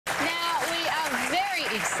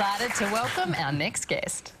excited to welcome our next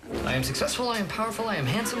guest. I am successful, I am powerful, I am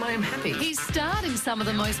handsome, I am happy. He's starred in some of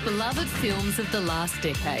the most beloved films of the last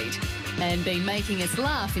decade and been making us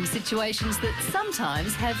laugh in situations that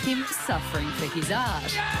sometimes have him suffering for his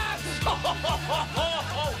art.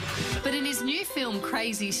 But in his new film,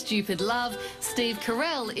 Crazy Stupid Love, Steve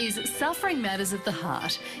Carell is suffering matters of the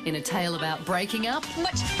heart in a tale about breaking up. How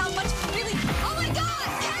much? Really? Oh my God!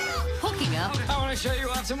 Carell! Hooking up. I want to show you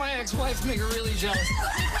off to my ex-wife, make her really jealous.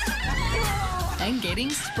 And getting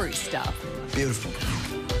spruced up. Beautiful.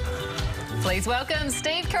 Please welcome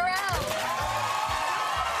Steve Carell.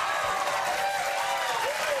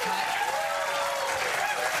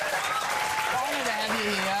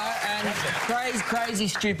 Crazy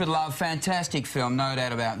Stupid Love, fantastic film, no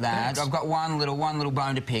doubt about that. Thanks. I've got one little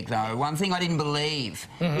bone to pick though. One thing I didn't believe.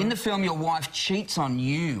 In the film, your wife cheats on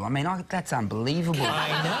you. I mean, that's unbelievable.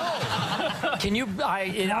 I know. Can you?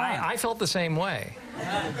 I felt the same way.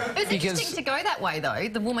 It's interesting to go that way, though,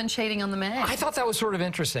 the woman cheating on the man. I thought that was sort of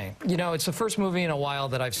interesting. You know, it's the first movie in a while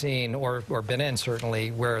that I've seen, or been in, certainly,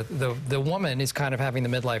 where the woman is kind of having the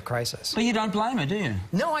midlife crisis. But you don't blame her, do you?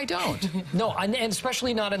 No, I don't. No, and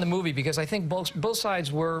especially not in the movie, because I think both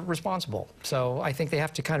sides were responsible. So I think they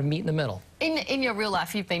have to kind of meet in the middle. In your real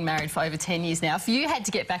life, you've been married for over 10 years now. If you had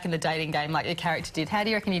to get back in the dating game like your character did, how do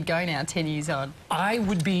you reckon you'd go now, 10 years on? I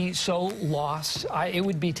would be so lost. It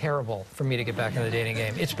would be terrible for me to get back in the dating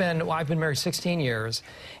game. I've been married 16 years,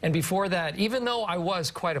 and before that, even though I was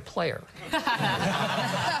quite a player,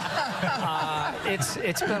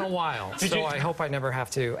 it's been a while. So I hope I never have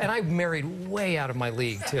to. And I married way out of my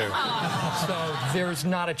league too. So there's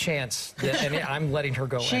not a chance that, and I'm letting her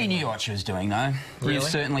go. She knew what she was doing, though. Really? You've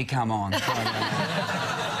certainly come on.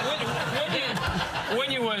 When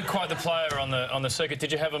you were quite the player on the circuit, did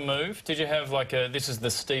you have a move? Did you have like a, this is the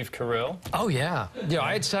Steve Carell? Oh yeah, yeah.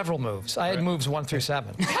 I had several moves. I had moves 1 through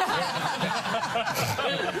 7.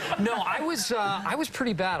 No, I was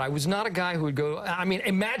pretty bad. I was not a guy who would go. I mean,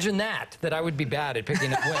 imagine that I would be bad at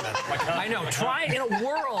picking up women. I know. Try in a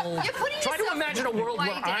world. Try to imagine a world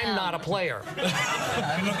where I'm not a player.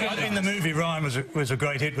 In the movie, Ryan was a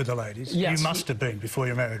great hit with the ladies. Yes. You must have been before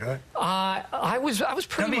you married, right? I was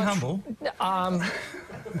pretty Don't be much humble.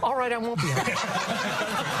 All right, I won't be humble.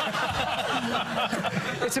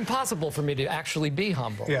 It's impossible for me to actually be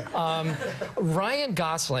humble. Yeah. Ryan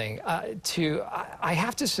Gosling, I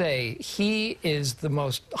have to say, he is the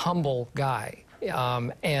most humble guy.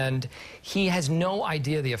 And he has no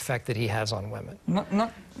idea the effect that he has on women.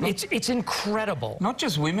 It's incredible. Not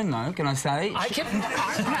just women, though, can I say? I'm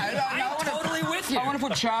totally with you. I want to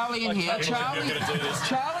put Charlie in here.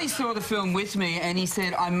 Charlie saw the film with me, and he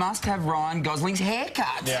said, I must have Ryan Gosling's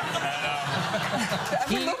haircut. Yeah.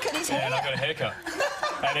 Have a look at his hair. And I got a haircut.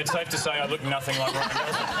 And it's safe to say I look nothing like Ryan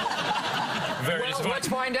Gosling. Very disappointing. Let's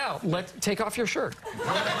find out. Let's take off your shirt.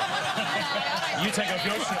 You take off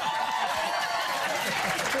your shirt.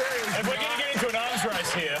 If we're going to get into an arms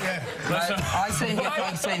race here... Yeah. I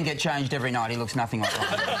see him get changed every night. He looks nothing like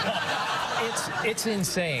Ryan. It's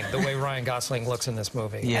insane the way Ryan Gosling looks in this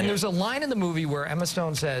movie. Yeah. And there's a line in the movie where Emma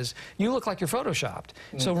Stone says, you look like you're photoshopped.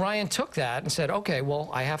 So Ryan took that and said, okay, well,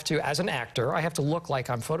 I have to, as an actor, I have to look like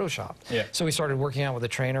I'm photoshopped. Yeah. So he started working out with a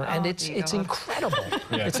trainer, and it's incredible.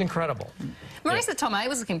 Yeah. It's incredible. Marisa Tomei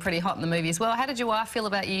was looking pretty hot in the movie as well. How did your wife feel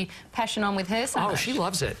about you passing on with her so much? Oh, she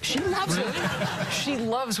loves it. She loves it. She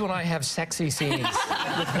loves when I have sexy scenes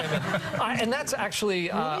with women. And that's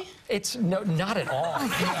actually, it's not at all.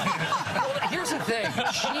 Well, here's the thing.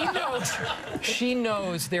 She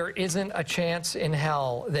knows there isn't a chance in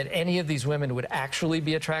hell that any of these women would actually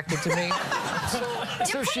be attracted to me.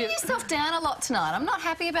 You're putting yourself down a lot tonight. I'm not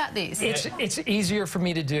happy about this. It's easier for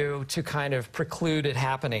me to do to kind of preclude it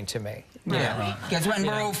happening to me. Yeah. Because when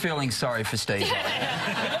we're all feeling sorry for Steve.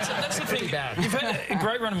 That's pretty bad. You've had a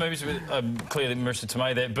great run of movies with, clearly, Marisa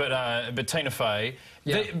Tomei there, but Tina Fey.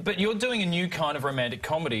 Yeah. But you're doing a new kind of romantic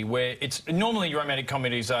comedy where it's... Normally, romantic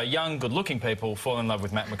comedies are young, good-looking people fall in love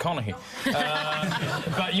with Matt McConaughey.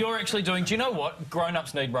 But you're actually doing... Do you know what?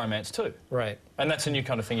 Grown-ups need romance too. Right. And that's a new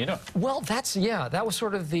kind of thing you're doing. Well, that was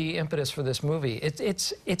sort of the impetus for this movie.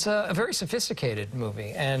 It's a very sophisticated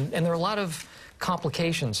movie, and there are a lot of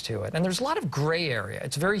complications to it, and there's a lot of gray area.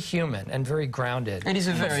 It's very human and very grounded. It is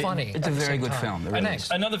funny. It's a very good film. Really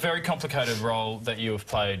another very complicated role that you have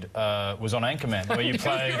played was on Anchorman, where you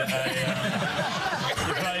played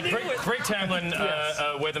Brett Tamlin,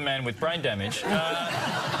 a weatherman with brain damage.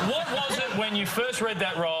 What was it when you first read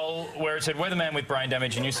that role where it said weatherman with brain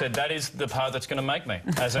damage and you said, that is the part that's going to make me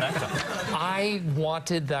as an actor? I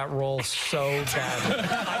wanted that role so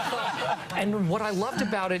badly. And what I loved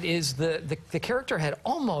about it is the character had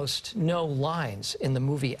almost no lines in the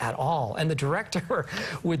movie at all. And the director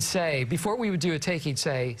would say, before we would do a take, he'd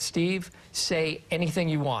say, Steve, say anything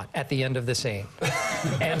you want at the end of the scene.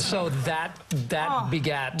 And so that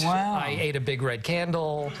begat, I ate a big red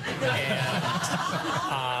candle,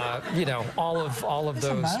 and, you know, all of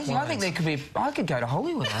those amazing. I think there could be, I could go to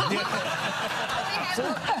Hollywood.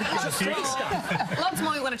 Lots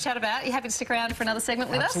more we want to chat about. Are you happy to stick around for another segment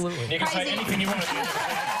with us? Absolutely. You can say anything you want to do.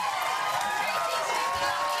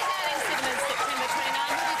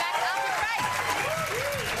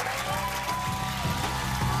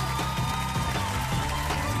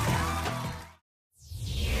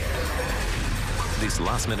 This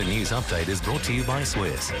last-minute news update is brought to you by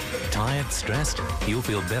Swiss. Tired, stressed? You'll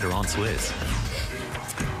feel better on Swiss.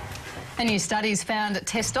 A new study's found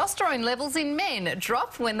testosterone levels in men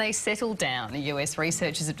drop when they settle down. US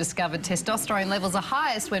researchers have discovered testosterone levels are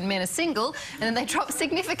highest when men are single, and then they drop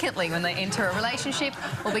significantly when they enter a relationship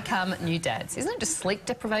or become new dads. Isn't it just sleep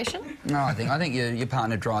deprivation? No, I think your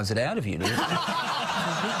partner drives it out of you, doesn't it?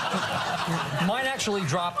 Mine actually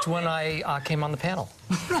dropped when I came on the panel.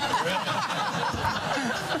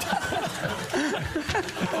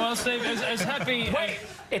 Well, Steve, as happy... Wait,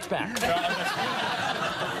 it's back.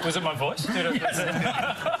 Was it my voice?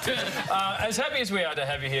 As happy as we are to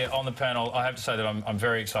have you here on the panel, I have to say that I'm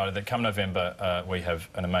very excited that come November we have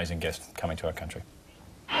an amazing guest coming to our country.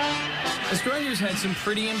 Australia's had some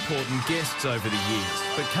pretty important guests over the years,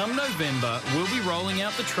 but come November, we'll be rolling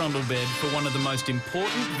out the trundle bed for one of the most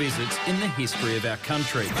important visits in the history of our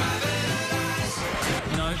country.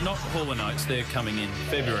 No, not Hall & Oates, they're coming in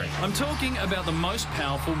February. I'm talking about the most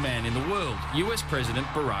powerful man in the world, US President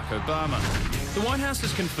Barack Obama. The White House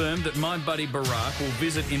has confirmed that my buddy Barack will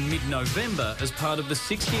visit in mid-November as part of the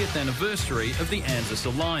 60th anniversary of the ANZUS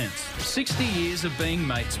Alliance. 60 years of being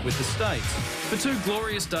mates with the States. For 2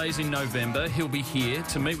 glorious days in November, he'll be here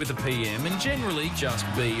to meet with the PM and generally just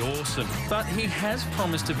be awesome. But he has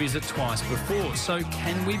promised to visit twice before, so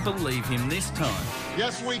can we believe him this time?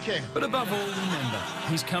 Yes, we can. But above all, remember,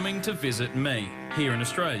 he's coming to visit me here in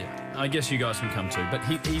Australia. I guess you guys can come too, but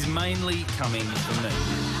he's mainly coming for me.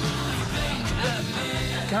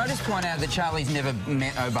 Can I just point out that Charlie's never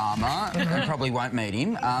met Obama and probably won't meet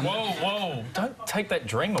him? Whoa. Don't take that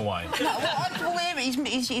dream away. No,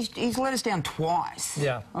 he's let us down twice.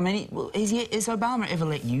 Yeah. I mean, has Obama ever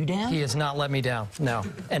let you down? He has not let me down, no.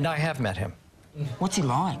 And I have met him. What's he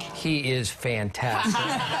like? He is fantastic.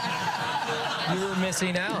 You're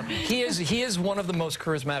missing out. He is one of the most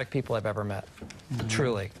charismatic people I've ever met.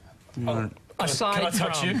 Truly. Aside Can I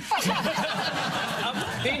touch from... you?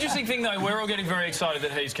 The interesting thing, though, we're all getting very excited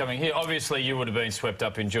that he's coming here. Obviously, you would have been swept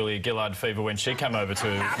up in Julia Gillard fever when she came over to...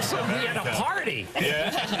 Absolutely, at a party.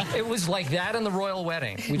 Yeah. It was like that and the royal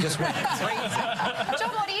wedding. We just went crazy.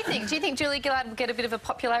 John, what do you think? Do you think Julia Gillard will get a bit of a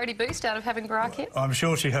popularity boost out of having Barack here? I'm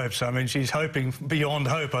sure she hopes so. I mean, she's hoping beyond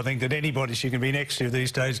hope. I think that anybody she can be next to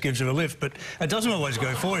these days gives her a lift, but it doesn't always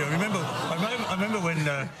go for you. I remember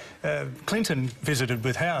when Clinton visited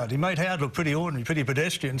with Howard. He made Howard look pretty ordinary, pretty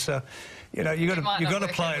pedestrian. So, you know, you've got to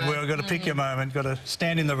play it well. You've got to pick your moment. Got to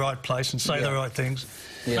stand in the right place and say the right things.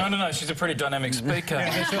 Yeah. No, she's a pretty dynamic speaker.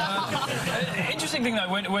 Interesting thing, though,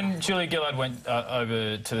 when Julia Gillard went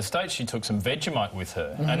over to the States, she took some Vegemite with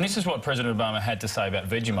her. And this is what President Obama had to say about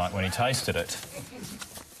Vegemite when he tasted it.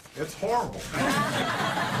 It's horrible.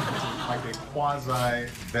 Like a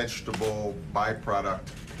quasi-vegetable byproduct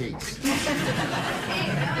paste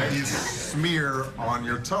that you smear on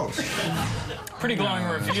your toast. Pretty glowing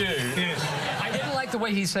review. I didn't like the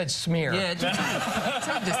way he said smear. Yeah, it's so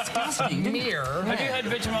disgusting. Smear. Have you had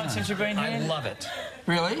Vegemite since you've been here? I love it.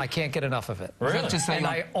 Really? I can't get enough of it. Really? And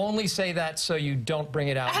I only say that so you don't bring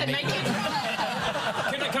it out. Can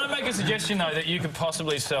I make a suggestion, though, that you could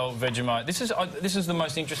possibly sell Vegemite? This is the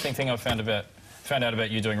most interesting thing I've found out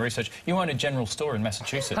about you doing research. You own a general store in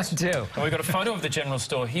Massachusetts. I do. And we've got a photo of the general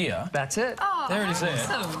store here. That's it. Oh, there it is there.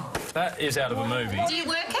 Awesome. That is out of a movie. Do you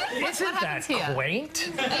work it? Isn't that quaint?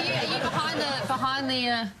 Are you behind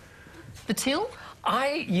the till?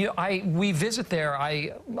 We visit there.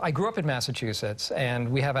 I grew up in Massachusetts, and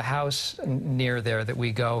we have a house near there that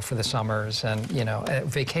we go for the summers and, you know,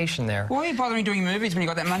 vacation there. Why are you bothering doing movies when you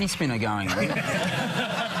got that money spinner going?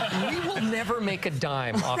 We will never make a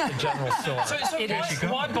dime off the general store. So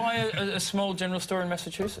why buy a small general store in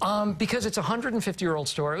Massachusetts? Because it's a 150-year-old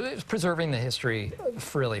store. It's preserving the history,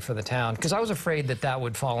 really, for the town. Because I was afraid that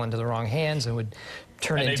would fall into the wrong hands and would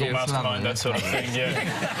turn An into evil mastermind, that sort of thing,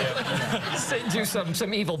 yeah. do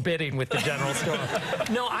some evil bidding with the general store.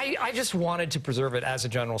 No, I just wanted to preserve it as a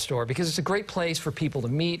general store because it's a great place for people to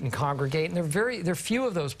meet and congregate, and there are few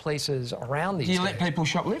of those places around these days. Do you let people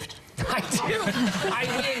shoplift? I do.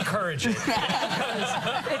 We encourage it.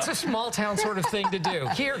 It's a small town sort of thing to do.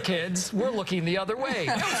 Here, kids, we're looking the other way.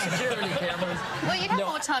 No security cameras. Well, you'd have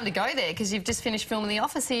more time to go there because you've just finished filming The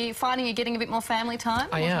Office. Are you finding you're getting a bit more family time?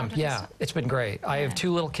 I am, yeah. It's been great. I have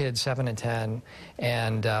 2 little kids, 7 and 10,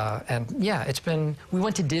 and yeah, it's been. We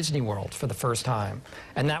went to Disney World for the first time,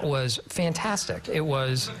 and that was fantastic. It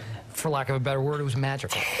was, for lack of a better word, it was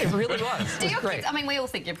magical. It really was. It was great. Kids, I mean, we all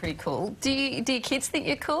think you're pretty cool. Do your kids think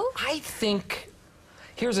you're cool? I think.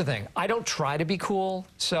 Here's the thing. I don't try to be cool,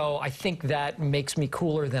 so I think that makes me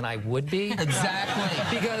cooler than I would be.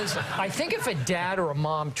 Exactly. Because I think if a dad or a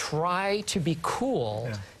mom try to be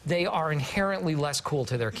cool, they are inherently less cool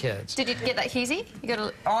to their kids. Did you get that, Husey? You got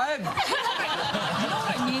to.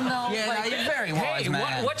 You're very wise, man.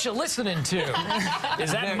 Hey, what you listening to?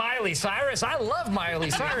 Is that Miley Cyrus? I love Miley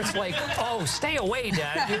Cyrus. Like, oh, stay away,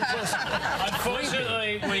 Dad. You're just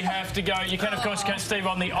Unfortunately, we have to go. You can, of course, catch Steve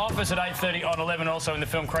on The Office at 8:30 on 11, also in the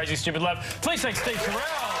film Crazy Stupid Love. Please thank Steve Carell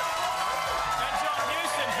and John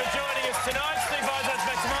Huston for joining us tonight.